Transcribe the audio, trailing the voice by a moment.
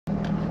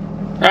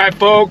Alright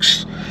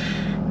folks,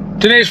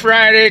 today's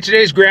Friday,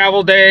 today's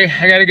gravel day.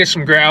 I gotta get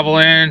some gravel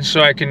in so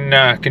I can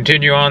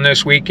continue on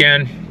this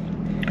weekend.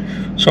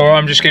 So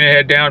I'm just gonna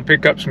head down and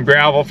pick up some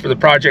gravel for the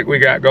project we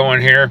got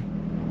going here.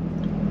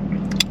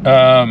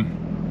 Yeah,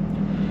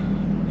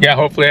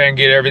 hopefully I can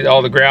get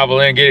all the gravel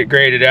in, get it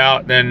graded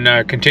out, then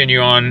continue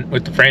on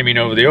with the framing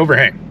over the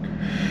overhang.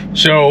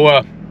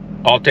 So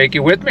I'll take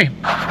you with me.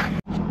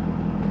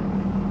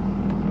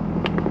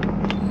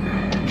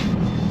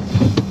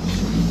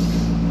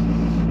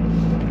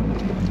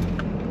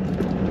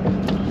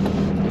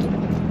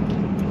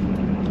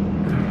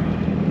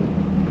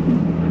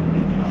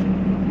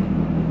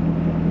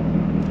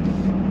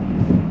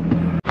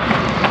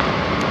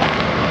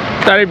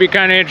 Thought it'd be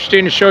kind of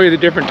interesting to show you the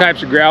different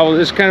types of gravel.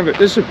 This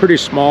is a pretty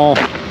small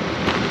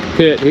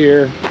pit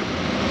here.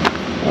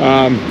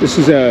 This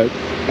is a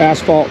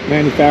asphalt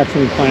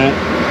manufacturing plant.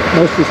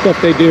 Most of the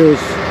stuff they do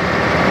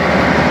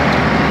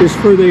is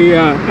for the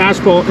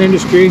asphalt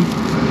industry,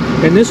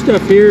 and this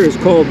stuff here is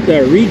called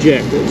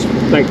reject. It's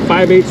like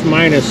 5/8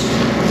 minus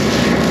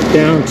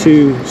down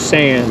to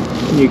sand,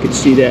 and you can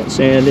see that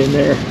sand in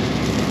there.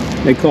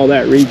 They call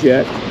that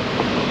reject.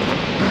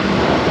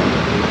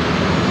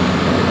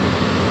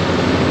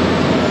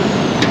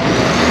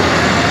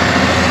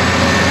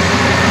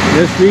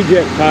 This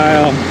reject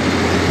pile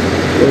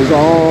goes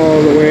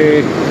all the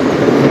way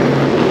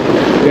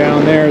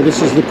down there.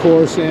 This is the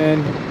coarse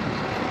end,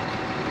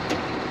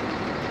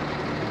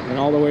 and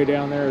all the way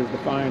down there is the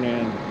fine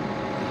end.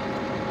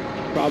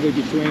 Probably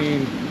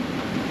between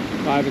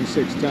 5 and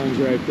 6 tons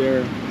right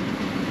there.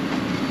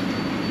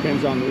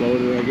 Depends on the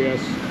loader, I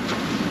guess.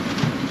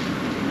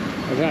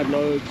 I've had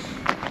loads.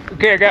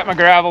 Okay, I got my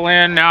gravel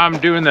in. Now I'm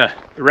doing the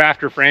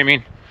rafter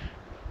framing.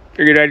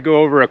 Figured I'd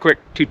go over a quick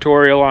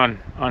tutorial on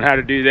how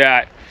to do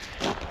that.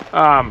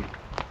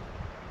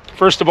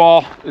 First of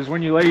all is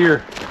when you lay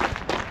your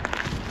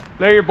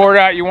board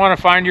out, you want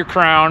to find your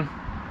crown.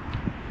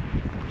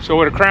 So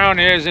what a crown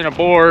is in a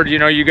board, you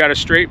know, you got a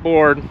straight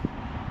board.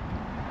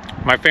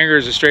 My finger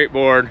is a straight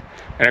board,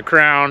 and a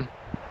crown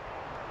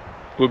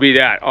will be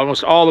that.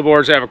 Almost all the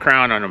boards have a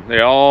crown on them. They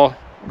all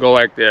go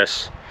like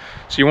this.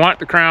 So you want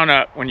the crown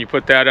up when you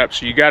put that up,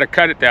 so you got to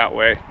cut it that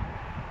way.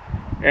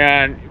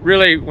 And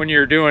really, when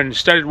you're doing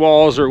studded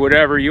walls or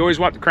whatever, you always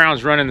want the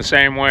crowns running the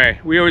same way.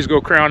 We always go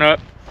crown up,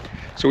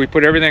 so we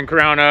put everything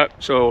crown up,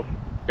 so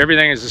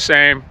everything is the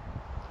same.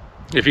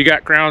 If you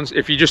got crowns,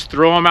 if you just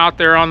throw them out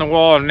there on the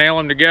wall and nail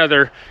them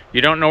together,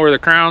 you don't know where the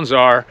crowns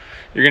are.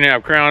 You're gonna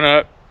have crown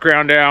up,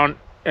 crown down,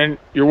 and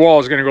your wall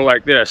is gonna go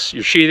like this.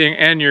 Your sheathing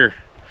and your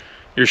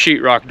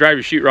sheetrock, drive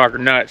your sheetrocker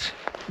nuts.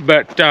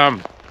 But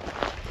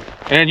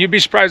and you'd be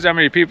surprised how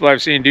many people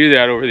I've seen do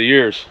that over the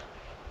years.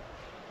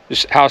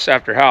 Just house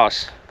after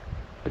house.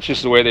 It's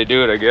just the way they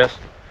do it, I guess.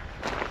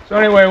 So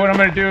anyway, what I'm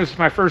going to do is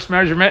my first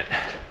measurement.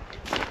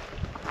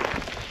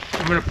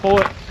 I'm going to pull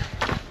it.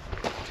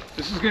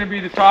 This is going to be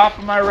the top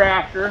of my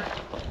rafter.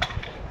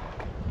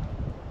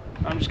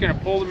 I'm just going to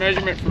pull the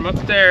measurement from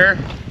up there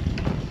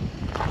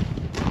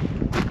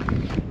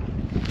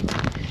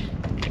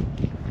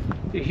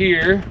to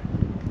here.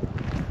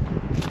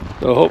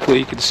 So hopefully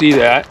you can see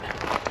that.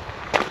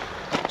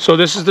 So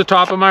this is the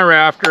top of my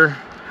rafter.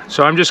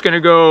 So I'm just going to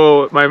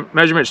go, my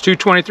measurement's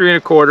 223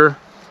 1/4.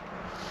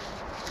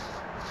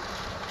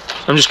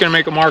 So I'm just going to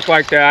make a mark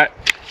like that.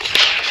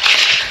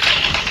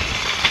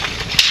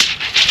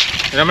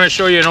 And I'm going to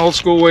show you an old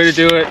school way to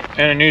do it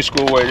and a new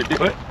school way to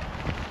do it.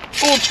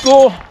 Old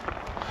school,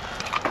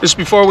 this is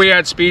before we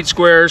had speed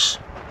squares.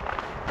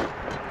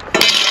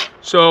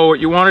 So what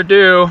you want to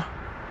do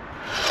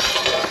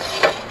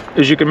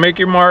is you can make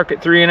your mark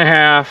at 3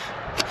 1/2.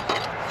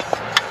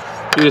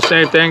 Do the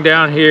same thing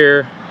down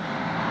here.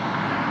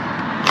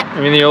 I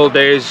mean, in the old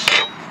days,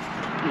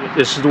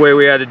 this is the way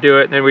we had to do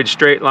it, and then we'd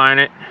straight line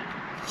it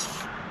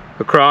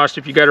across.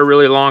 If you got a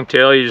really long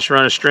tail, you just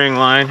run a string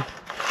line.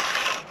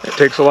 It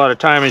takes a lot of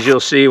time, as you'll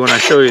see when I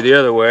show you the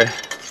other way.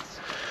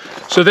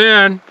 So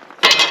then,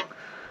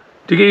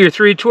 to get your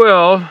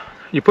 312,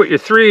 you put your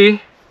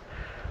 3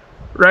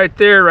 right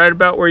there, right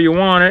about where you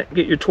want it.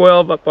 Get your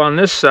 12 up on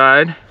this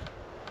side.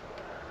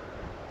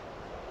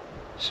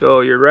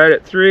 So you're right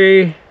at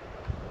 3,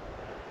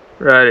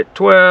 right at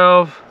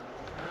 12.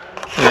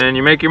 And then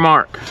you make your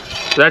mark.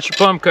 So that's your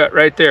plumb cut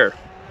right there.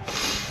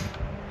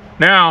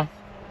 Now,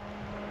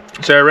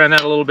 so I ran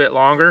that a little bit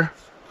longer,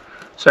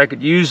 so I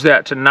could use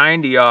that to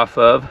 90 off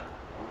of.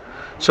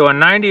 So a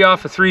 90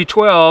 off of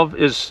 312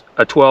 is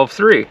a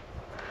 12/3.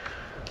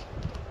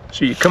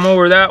 So you come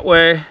over that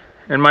way,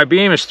 and my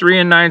beam is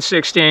 3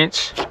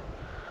 9/16.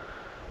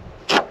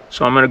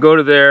 So I'm going to go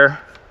to there,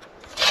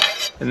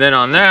 and then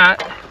on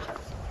that,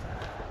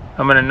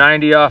 I'm going to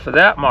 90 off of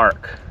that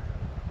mark.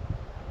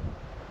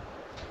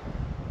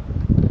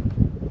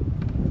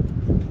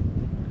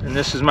 And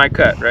this is my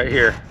cut right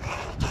here.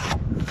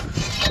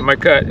 So my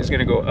cut is going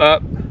to go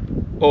up,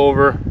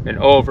 over, and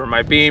over.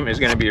 My beam is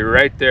going to be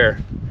right there.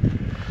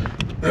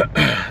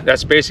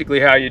 That's basically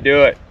how you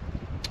do it.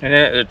 And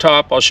then at the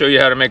top, I'll show you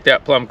how to make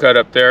that plumb cut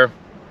up there.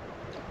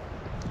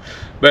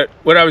 But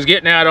what I was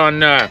getting at on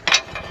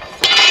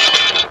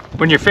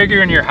when you're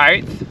figuring your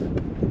height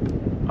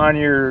on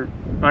your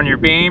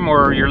beam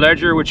or your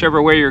ledger,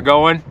 whichever way you're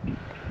going,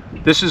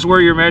 this is where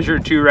you're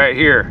measured to right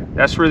here.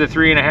 That's where the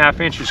 3.5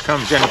 inches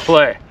comes into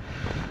play.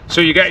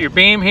 So you got your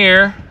beam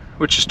here,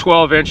 which is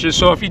 12 inches.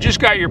 So if you just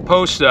got your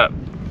posts up,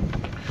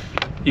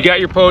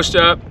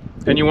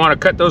 and you want to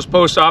cut those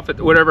posts off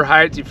at whatever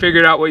height, you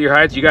figured out what your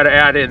height, you got to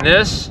add in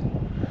this,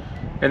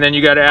 and then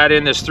you got to add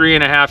in this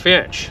 3.5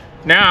 inch.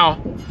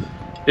 Now,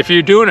 if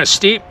you're doing a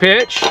steep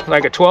pitch,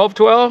 like a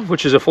 12-12,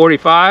 which is a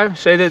 45,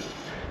 say that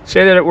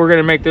we're going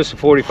to make this a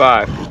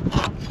 45.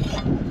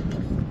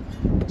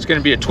 It's going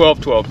to be a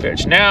 12-12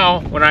 pitch.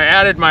 Now, when I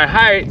added my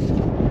height,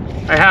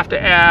 I have to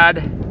add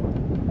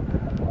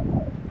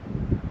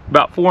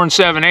about 4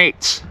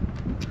 7/8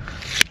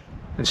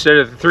 instead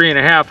of the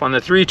 3.5 on the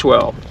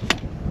 312.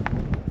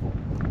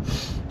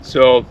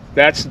 So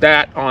that's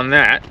that on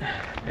that,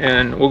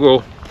 and we'll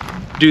go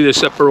do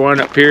this upper one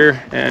up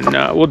here, and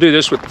we'll do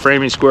this with the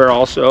framing square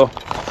also,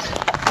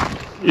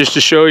 just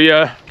to show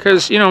you,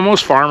 because you know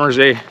most farmers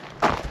they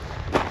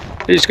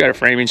just got a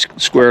framing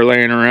square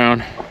laying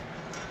around.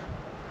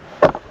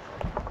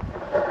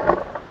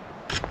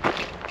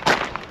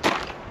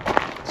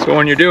 So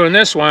when you're doing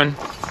this one,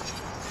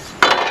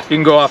 you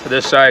can go off of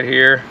this side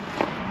here,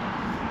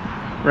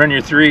 run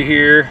your 3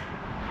 here,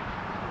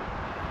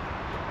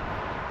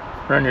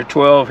 run your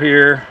 12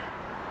 here.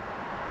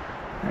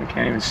 I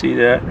can't even see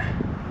that.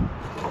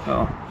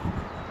 Oh,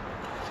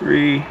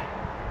 3.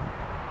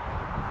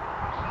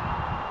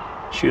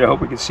 Shoot, I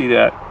hope we can see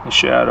that, the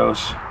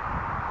shadows.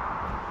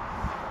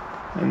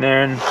 And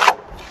then,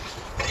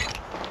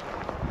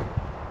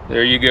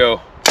 there you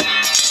go.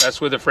 That's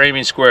with a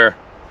framing square.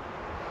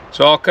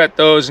 So I'll cut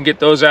those and get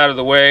those out of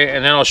the way,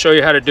 and then I'll show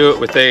you how to do it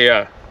with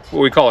a what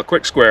we call a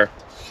quick square.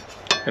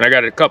 And I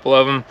got a couple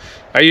of them.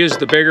 I used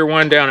the bigger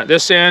one down at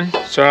this end,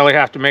 so I only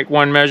have to make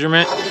one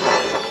measurement,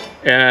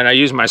 and I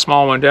use my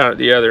small one down at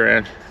the other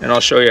end, and I'll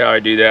show you how I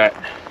do that.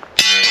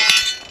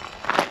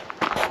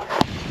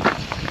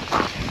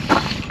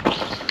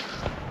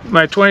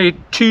 My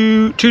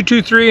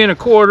 223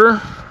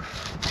 1/4.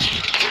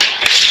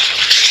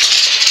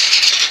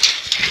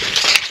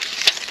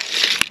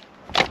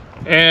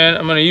 And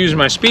I'm going to use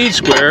my speed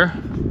square.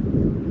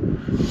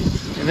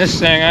 And this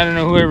thing, I don't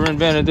know whoever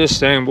invented this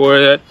thing, boy,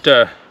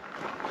 that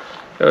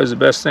was the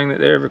best thing that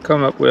they ever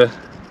come up with.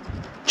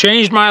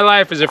 Changed my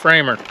life as a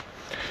framer.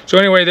 So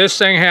anyway, this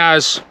thing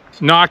has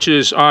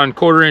notches on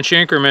 1/4 inch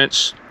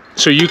increments,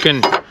 so you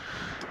can,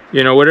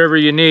 you know, whatever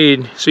you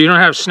need. So you don't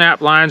have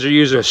snap lines or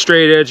use a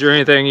straight edge or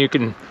anything. You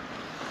can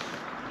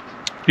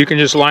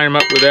just line them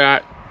up with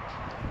that.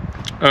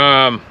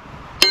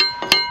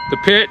 The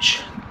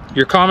pitch.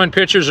 Your common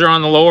pitches are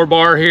on the lower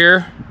bar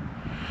here.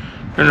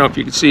 I don't know if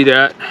you can see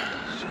that.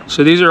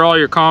 So these are all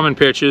your common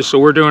pitches. So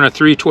we're doing a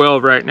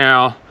 312 right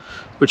now,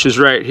 which is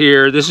right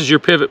here. This is your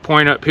pivot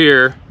point up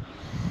here.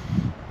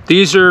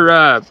 These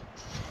are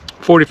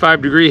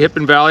 45-degree hip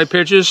and valley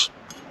pitches.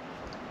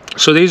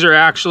 So these are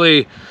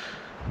actually,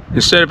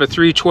 instead of a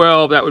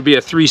 312, that would be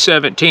a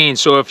 317.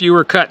 So if you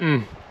were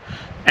cutting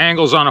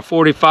angles on a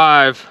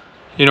 45,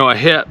 you know, a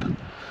hip,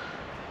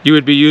 you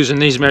would be using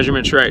these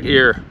measurements right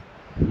here,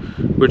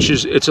 which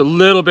is, it's a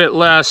little bit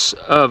less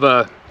of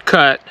a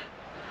cut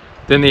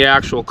than the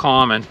actual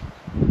common.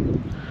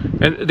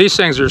 And these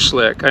things are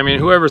slick. I mean,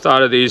 whoever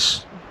thought of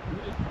these,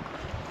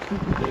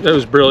 that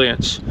was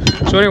brilliance.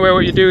 So anyway,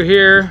 what you do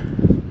here,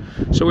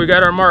 so we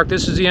got our mark.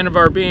 This is the end of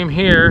our beam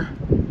here.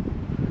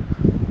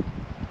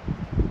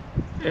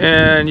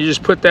 And you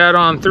just put that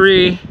on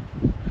 3.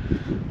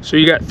 So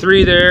you got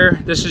 3 there.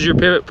 This is your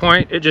pivot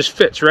point. It just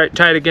fits right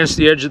tight against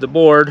the edge of the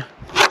board.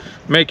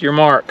 Make your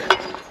mark.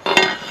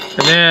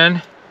 And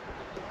then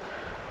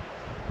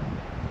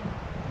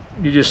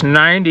you just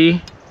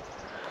 90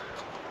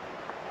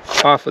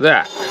 off of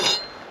that.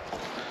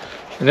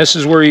 And this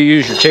is where you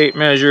use your tape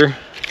measure.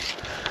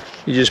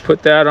 You just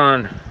put that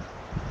on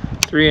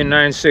 3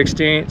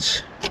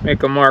 9/16,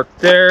 make a mark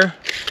there.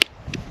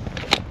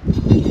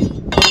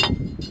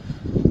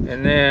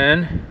 And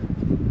then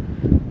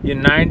you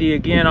 90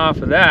 again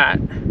off of that.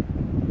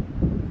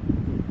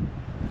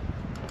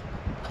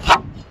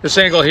 This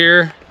angle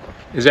here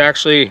is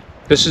actually,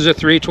 this is a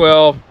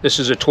 312, this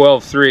is a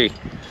 12-3.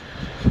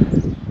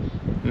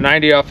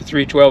 90 off of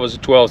 312 is a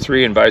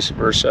 12-3 and vice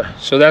versa.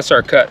 So that's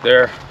our cut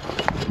there.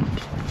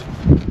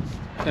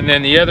 And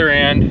then the other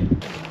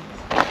end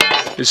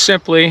is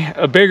simply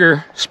a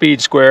bigger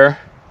speed square.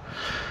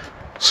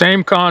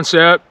 Same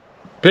concept,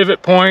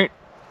 pivot point,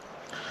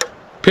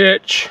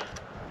 pitch,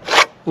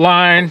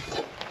 line.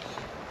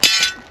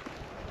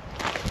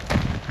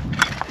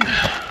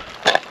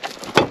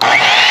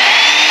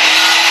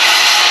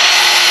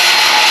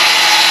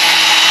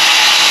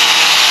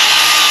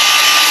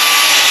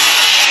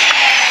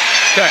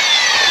 Cut.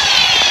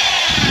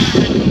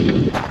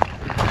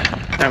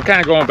 Now I'm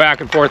kind of going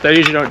back and forth. I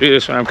usually don't do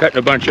this when I'm cutting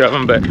a bunch of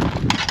them, but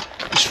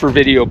just for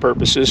video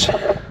purposes.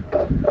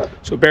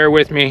 So bear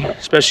with me,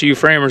 especially you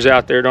framers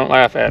out there, don't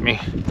laugh at me.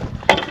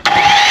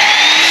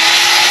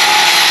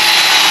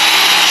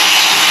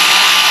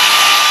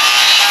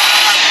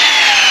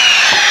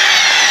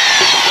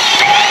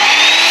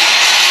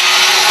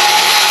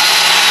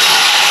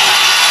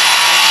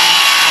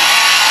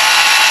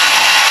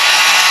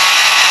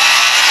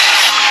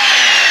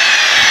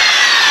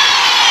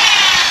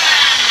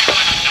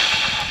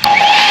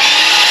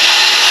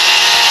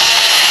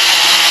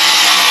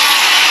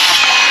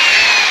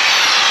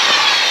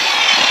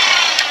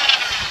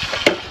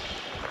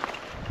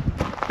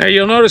 Now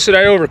you'll notice that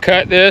I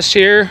overcut this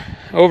here,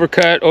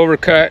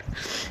 overcut,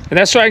 and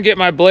that's so I can get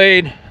my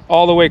blade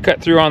all the way cut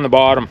through on the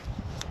bottom.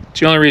 It's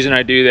the only reason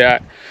I do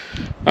that.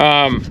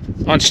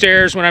 On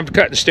stairs, when I'm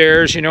cutting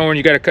stairs, you know, when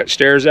you got to cut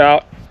stairs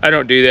out, I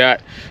don't do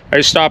that. I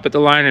just stop at the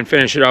line and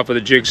finish it off with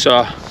a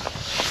jigsaw.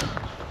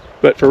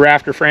 But for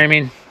rafter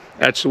framing,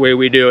 that's the way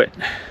we do it.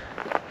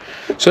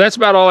 So that's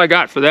about all I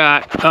got for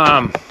that.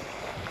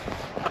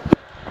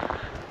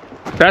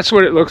 That's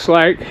what it looks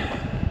like.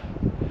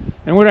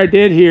 And what I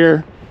did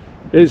here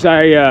is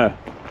I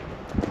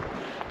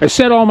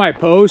set all my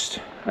posts.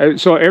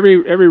 So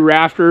every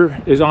rafter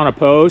is on a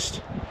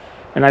post,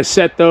 and I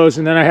set those,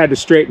 and then I had to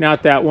straighten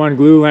out that one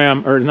glue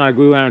lam, or not a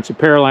glue lam, it's a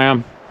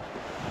paralam.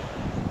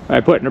 I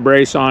put in a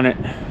brace on it.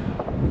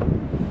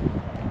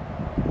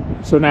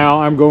 So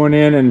now I'm going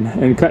in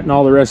and cutting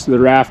all the rest of the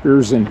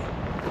rafters, and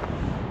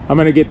I'm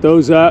going to get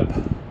those up,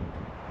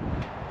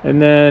 and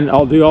then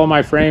I'll do all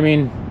my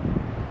framing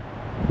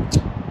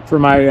for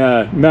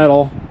my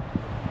metal,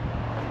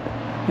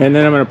 and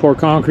then I'm going to pour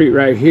concrete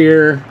right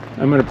here.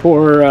 I'm going to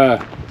pour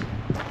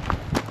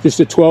just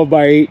a 12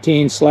 by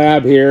 18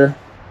 slab here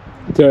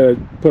to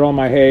put all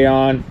my hay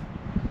on.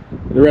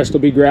 The rest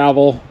will be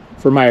gravel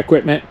for my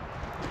equipment.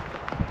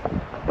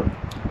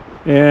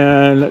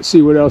 And let's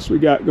see what else we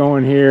got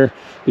going here.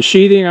 The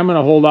sheathing, I'm going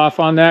to hold off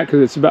on that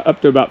because it's about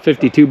up to about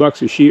 52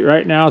 bucks a sheet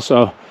right now.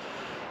 So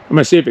I'm going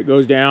to see if it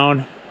goes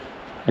down.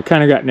 I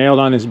kind of got nailed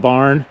on this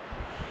barn.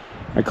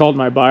 I called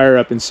my buyer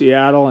up in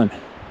Seattle and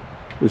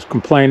was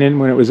complaining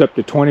when it was up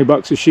to 20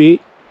 bucks a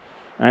sheet.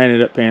 I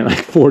ended up paying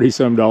like 40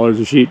 some dollars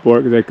a sheet for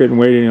it because I couldn't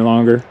wait any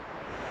longer.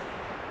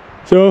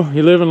 So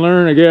you live and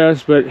learn, I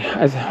guess. But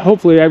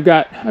hopefully I've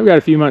got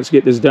a few months to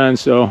get this done.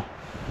 So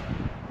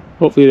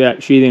hopefully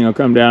that sheathing will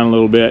come down a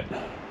little bit.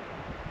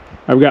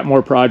 I've got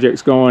more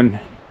projects going.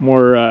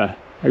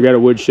 I've got a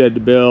wood shed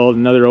to build,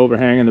 another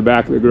overhang in the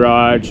back of the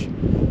garage.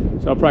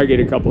 So I'll probably get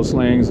a couple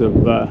slings of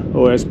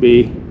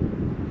OSB.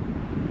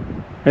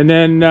 And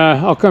then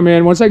I'll come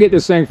in once I get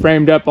this thing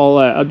framed up.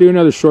 I'll do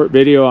another short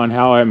video on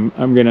how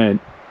I'm gonna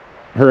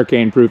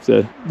hurricane proof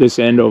this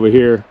end over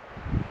here.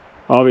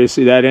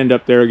 Obviously that end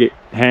up there will get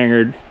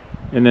hangered,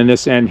 and then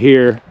this end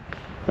here,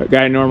 a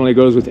guy normally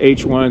goes with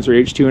H1s or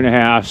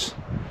H2.5s.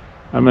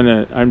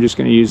 I'm just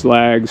gonna use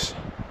lags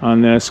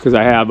on this because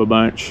I have a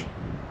bunch.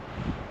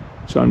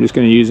 So I'm just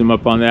gonna use them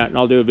up on that, and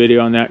I'll do a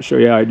video on that and show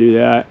you how I do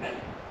that.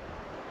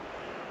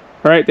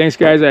 All right, thanks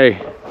guys.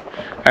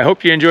 I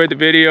hope you enjoyed the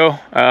video.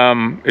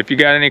 If you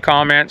got any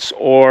comments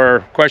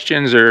or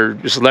questions, or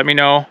just let me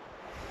know,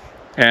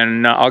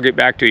 and I'll get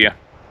back to you.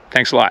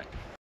 Thanks a lot.